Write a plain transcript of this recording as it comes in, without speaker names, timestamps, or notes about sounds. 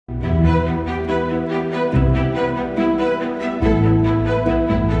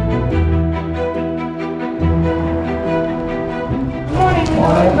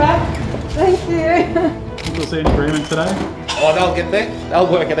see an agreement today? Oh, they'll get there.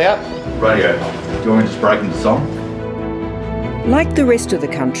 They'll work it out. Radio, do you want me to just break into song? Like the rest of the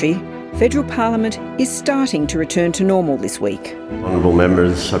country, federal parliament is starting to return to normal this week. Honourable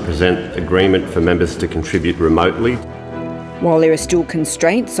members, I present agreement for members to contribute remotely. While there are still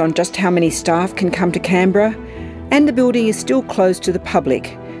constraints on just how many staff can come to Canberra, and the building is still closed to the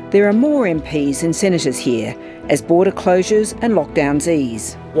public, there are more MPs and senators here as border closures and lockdowns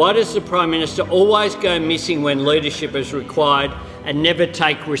ease. Why does the Prime Minister always go missing when leadership is required and never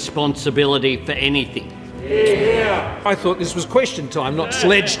take responsibility for anything? Yeah. I thought this was question time, not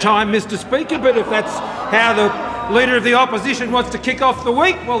sledge time, Mr Speaker, but if that's how the Leader of the Opposition wants to kick off the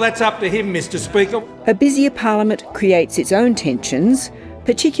week, well, that's up to him, Mr Speaker. A busier parliament creates its own tensions,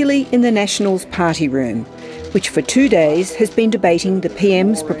 particularly in the Nationals party room, which for 2 days has been debating the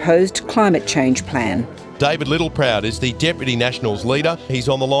PM's proposed climate change plan. David Littleproud is the Deputy Nationals leader. He's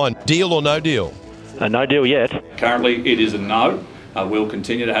on the line. Deal or no deal? No deal yet. Currently it is a no. We'll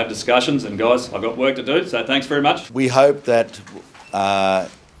continue to have discussions, and guys, I've got work to do, so thanks very much. We hope that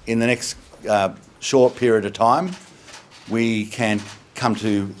in the next short period of time we can come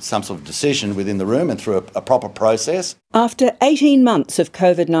to some sort of decision within the room and through a proper process. After 18 months of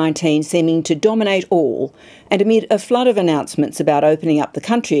COVID-19 seeming to dominate all, and amid a flood of announcements about opening up the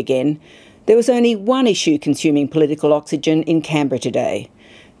country again, there was only one issue consuming political oxygen in Canberra today: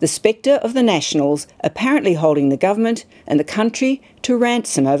 the spectre of the Nationals apparently holding the government and the country to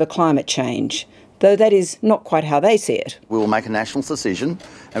ransom over climate change, though that is not quite how they see it. We will make a national decision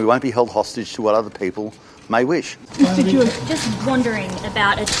and we won't be held hostage to what other people may wish. Just wondering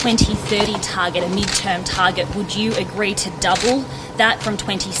about a 2030 target, a midterm target. Would you agree to double that from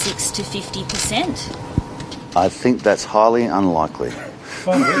 26 to 50%? I think that's highly unlikely.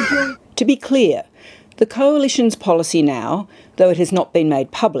 To be clear, the Coalition's policy now, though it has not been made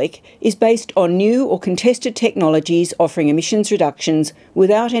public, is based on new or contested technologies offering emissions reductions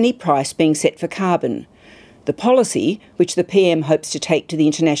without any price being set for carbon. The policy, which the PM hopes to take to the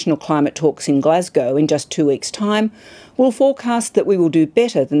international climate talks in Glasgow in just 2 weeks' time, will forecast that we will do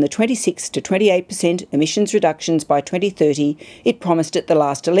better than the 26 to 28% emissions reductions by 2030 it promised at the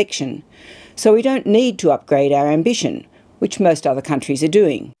last election. So we don't need to upgrade our ambition, which most other countries are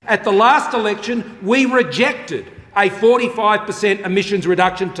doing. At the last election, we rejected a 45% emissions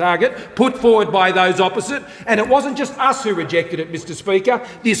reduction target put forward by those opposite, and it wasn't just us who rejected it, Mr Speaker,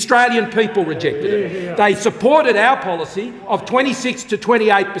 the Australian people rejected it. They supported our policy of 26 to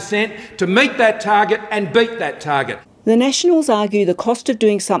 28% to meet that target and beat that target. The Nationals argue the cost of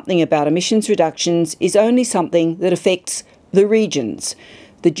doing something about emissions reductions is only something that affects the regions.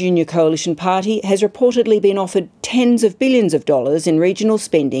 The junior coalition party has reportedly been offered tens of billions of dollars in regional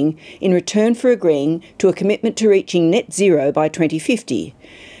spending in return for agreeing to a commitment to reaching net zero by 2050.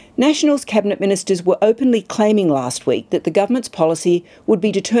 Nationals cabinet ministers were openly claiming last week that the government's policy would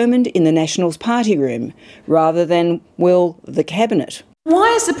be determined in the Nationals party room, rather than, well, the cabinet. Why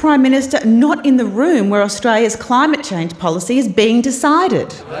is the Prime Minister not in the room where Australia's climate change policy is being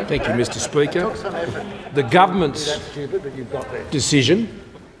decided? Thank you, Mr Speaker. The government's decision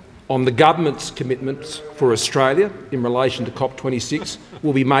on the government's commitments for Australia in relation to COP26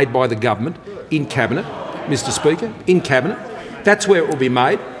 will be made by the government in Cabinet, Mr Speaker, in Cabinet. That's where it will be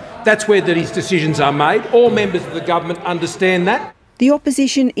made. That's where these decisions are made. All members of the government understand that. The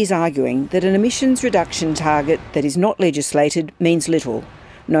opposition is arguing that an emissions reduction target that is not legislated means little,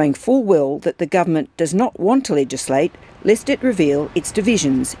 knowing full well that the government does not want to legislate lest it reveal its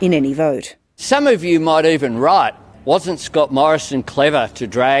divisions in any vote. Some of you might even write, wasn't Scott Morrison clever to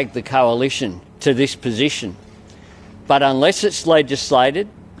drag the coalition to this position? But unless it's legislated,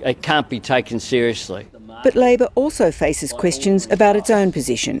 it can't be taken seriously. But Labor also faces questions about its own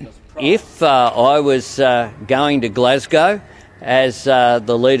position. If I was going to Glasgow as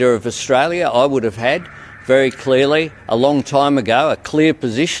the leader of Australia, I would have had very clearly, a long time ago, a clear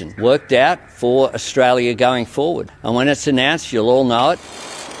position worked out for Australia going forward. And when it's announced, you'll all know it.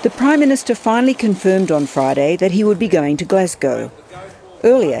 The Prime Minister finally confirmed on Friday that he would be going to Glasgow.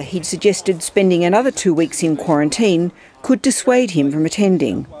 Earlier, he'd suggested spending another 2 weeks in quarantine could dissuade him from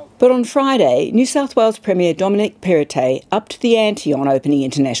attending. But on Friday, New South Wales Premier Dominic Perrottet upped the ante on opening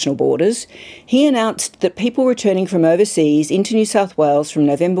international borders. He announced that people returning from overseas into New South Wales from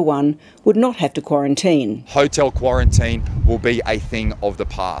November 1 would not have to quarantine. Hotel quarantine will be a thing of the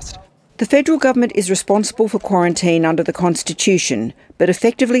past. The federal government is responsible for quarantine under the Constitution, but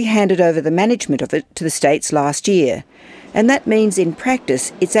effectively handed over the management of it to the states last year. And that means in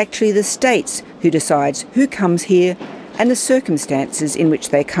practice it's actually the states who decides who comes here and the circumstances in which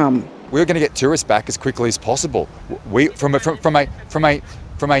they come. We're going to get tourists back as quickly as possible. From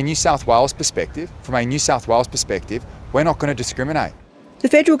From a New South Wales perspective, we're not going to discriminate. The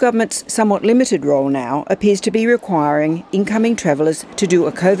federal government's somewhat limited role now appears to be requiring incoming travellers to do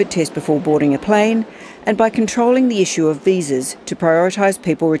a COVID test before boarding a plane, and by controlling the issue of visas to prioritise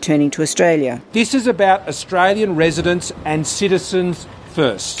people returning to Australia. This is about Australian residents and citizens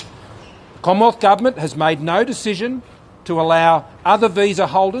first. The Commonwealth Government has made no decision to allow other visa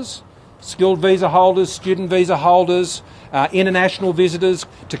holders, skilled visa holders, student visa holders, international visitors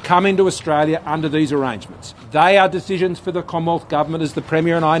to come into Australia under these arrangements. They are decisions for the Commonwealth Government, as the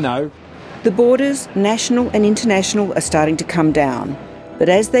Premier and I know. The borders, national and international, are starting to come down. But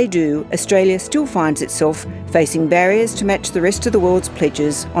as they do, Australia still finds itself facing barriers to match the rest of the world's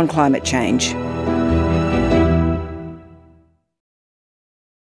pledges on climate change.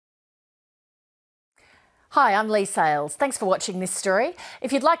 Hi, I'm Lee Sales. Thanks for watching this story.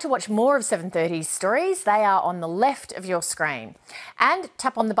 If you'd like to watch more of 730's stories, they are on the left of your screen. And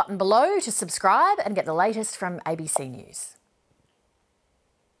tap on the button below to subscribe and get the latest from ABC News.